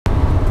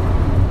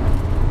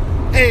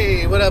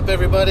what up,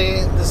 everybody?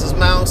 This is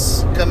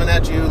Mouse coming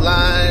at you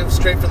live,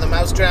 straight from the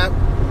Mousetrap.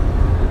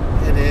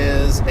 It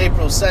is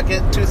April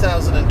 2nd,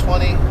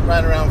 2020,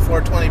 right around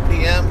 4:20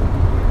 p.m.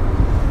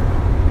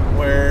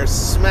 We're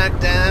smack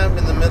dab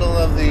in the middle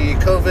of the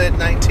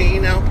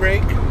COVID-19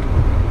 outbreak.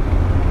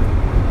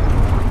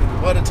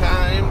 What a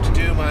time to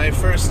do my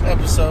first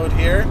episode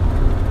here.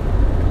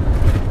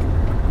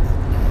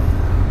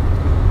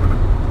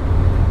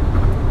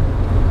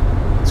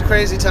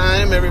 Crazy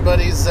time.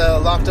 Everybody's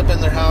locked up in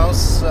their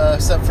house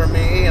except for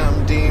me.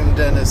 I'm deemed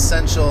an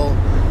essential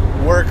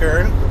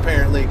worker.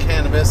 Apparently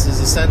cannabis is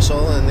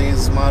essential in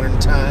these modern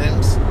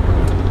times,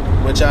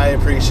 which I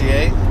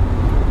appreciate.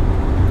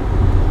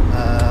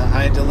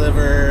 I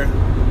deliver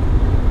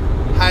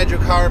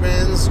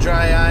hydrocarbons,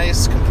 dry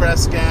ice,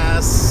 compressed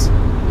gas,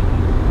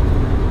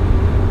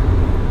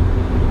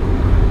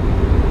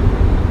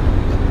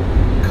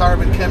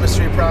 carbon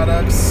chemistry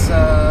products,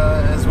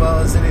 as well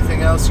as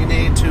anything else you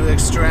need to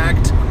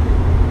extract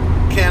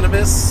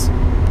cannabis.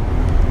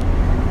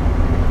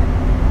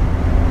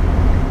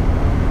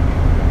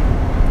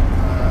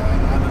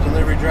 I'm a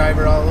delivery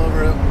driver all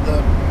over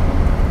the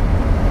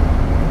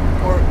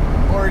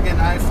Oregon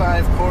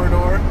I-5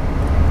 corridor.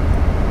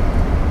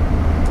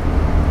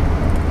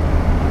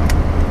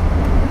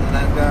 And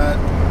I've got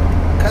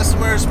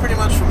customers pretty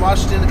much from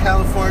Washington to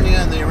California,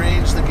 and they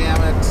range the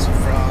gamut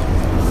from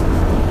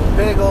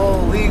big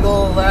old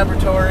legal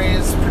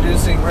laboratories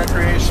producing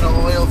recreational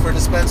oil for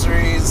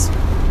dispensaries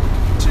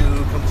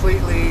to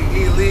completely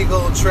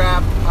illegal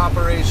trap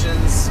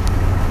operations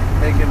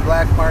making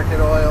black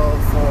market oil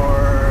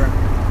for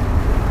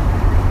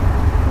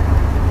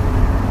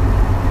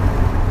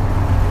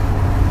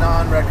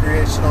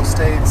non-recreational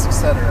states,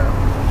 etc.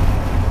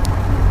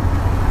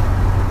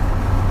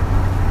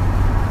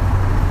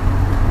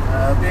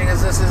 Being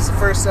as this is the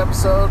first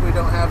episode, we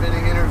don't have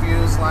any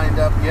interviews lined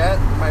up yet.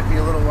 It might be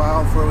a little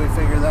while before we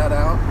figure that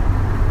out.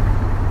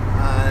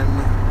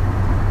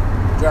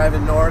 I'm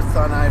driving north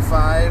on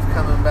I-5,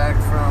 coming back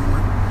from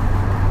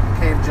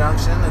Cave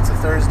Junction. It's a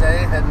Thursday,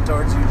 heading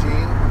towards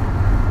Eugene.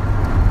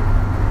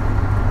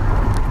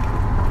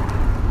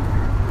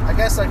 I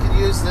guess I could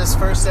use this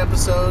first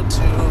episode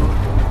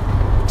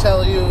to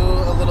tell you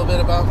a little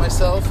bit about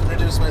myself,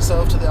 introduce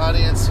myself to the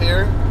audience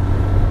here.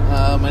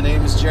 My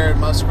name is Jared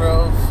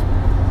Musgrove.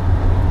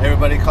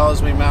 Everybody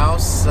calls me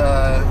Mouse.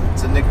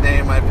 It's a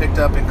nickname I picked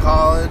up in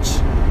college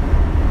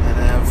and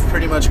have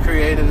pretty much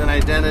created an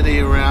identity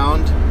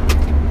around.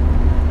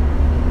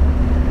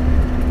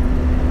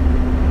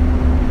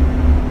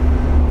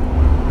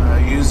 I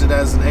used it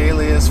as an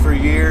alias for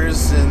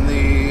years in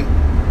the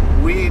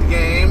weed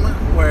game,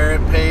 where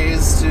it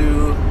pays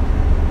to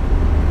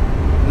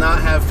not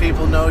have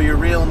people know your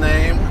real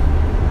name,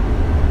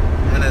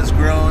 and has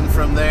grown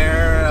from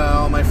there.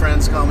 All my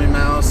friends call me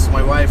Mouse,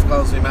 my wife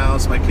calls me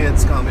Mouse, my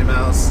kids call me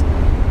Mouse,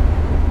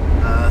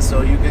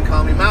 so you can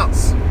call me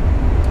Mouse.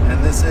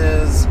 And this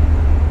is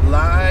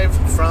live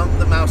from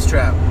the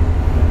Mousetrap.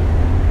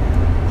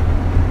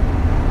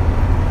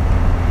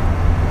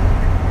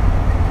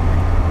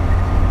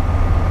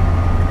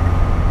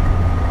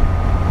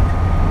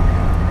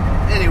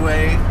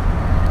 Anyway,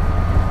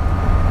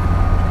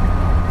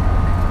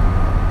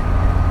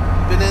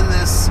 been in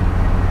this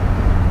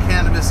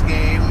cannabis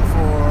game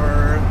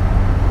for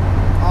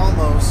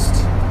almost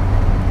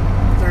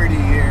 30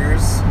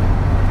 years.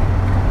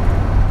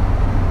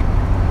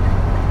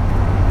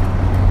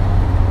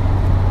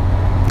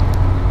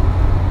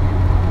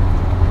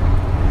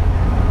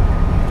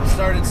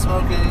 Started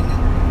smoking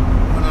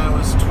when I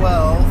was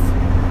 12.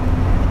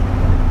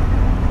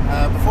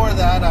 Before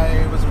that,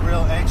 I was a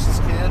real anxious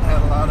kid,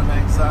 had a lot of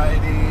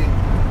anxiety.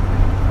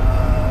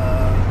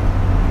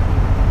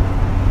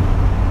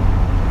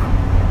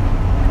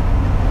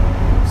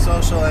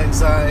 Social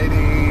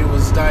anxiety,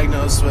 was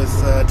diagnosed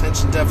with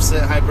attention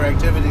deficit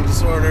hyperactivity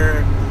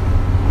disorder,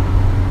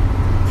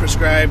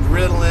 prescribed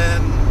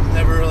Ritalin,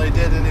 never really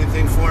did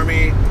anything for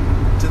me.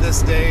 To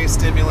this day,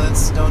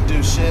 stimulants don't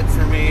do shit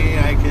for me.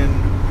 I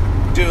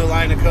can do a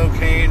line of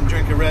cocaine,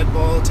 drink a Red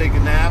Bull, take a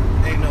nap,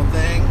 ain't no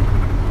thing.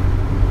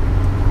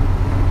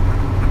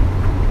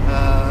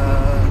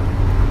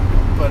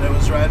 But it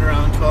was right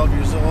around 12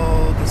 years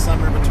old, the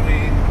summer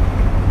between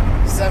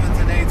 7th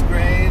and 8th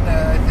grade,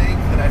 I think,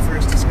 that I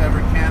first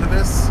discovered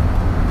cannabis.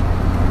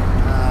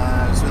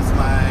 I was with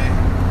my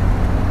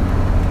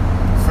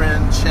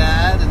friend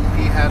Chad, and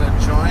he had a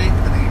joint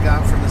that he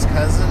got from his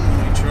cousin,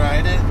 and we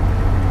tried it.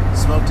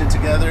 Smoked it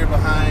together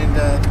behind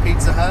the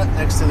Pizza Hut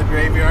next to the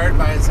graveyard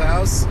by his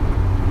house.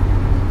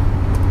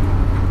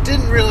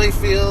 Didn't really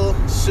feel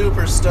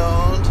super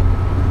stoned,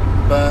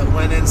 but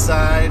went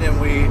inside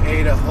and we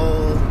ate a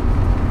whole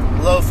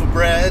loaf of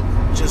bread,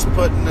 just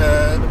putting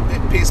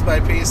piece by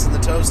piece in the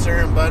toaster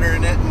and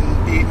buttering it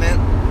and eating it.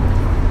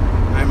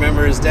 I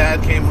remember his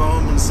dad came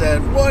home and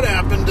said, "What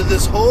happened to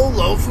this whole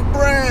loaf of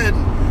bread?"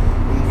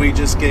 And we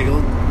just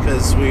giggled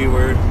because we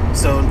were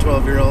stoned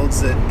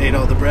 12-year-olds that ate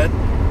all the bread.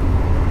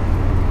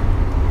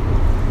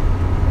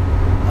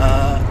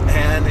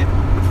 And it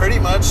pretty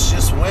much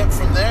just went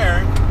from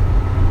there.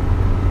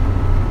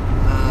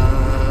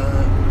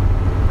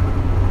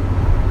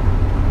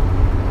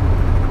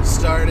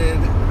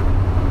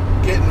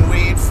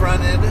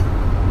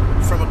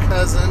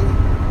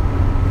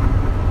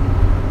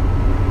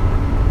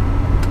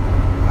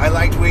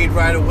 liked weed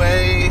right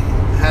away,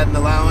 had an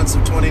allowance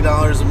of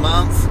 $20 a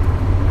month.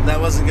 That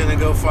wasn't going to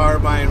go far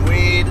buying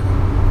weed.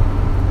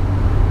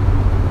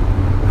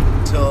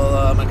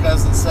 Until my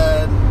cousin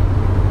said,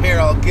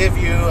 here, I'll give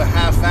you a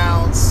half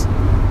ounce.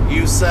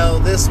 You sell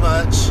this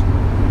much.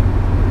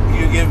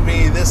 You give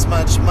me this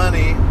much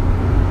money.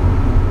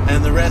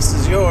 And the rest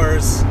is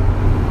yours.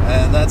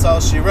 And that's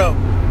all she wrote.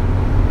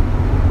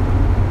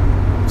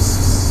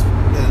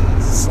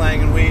 Been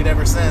slanging weed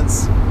ever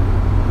since.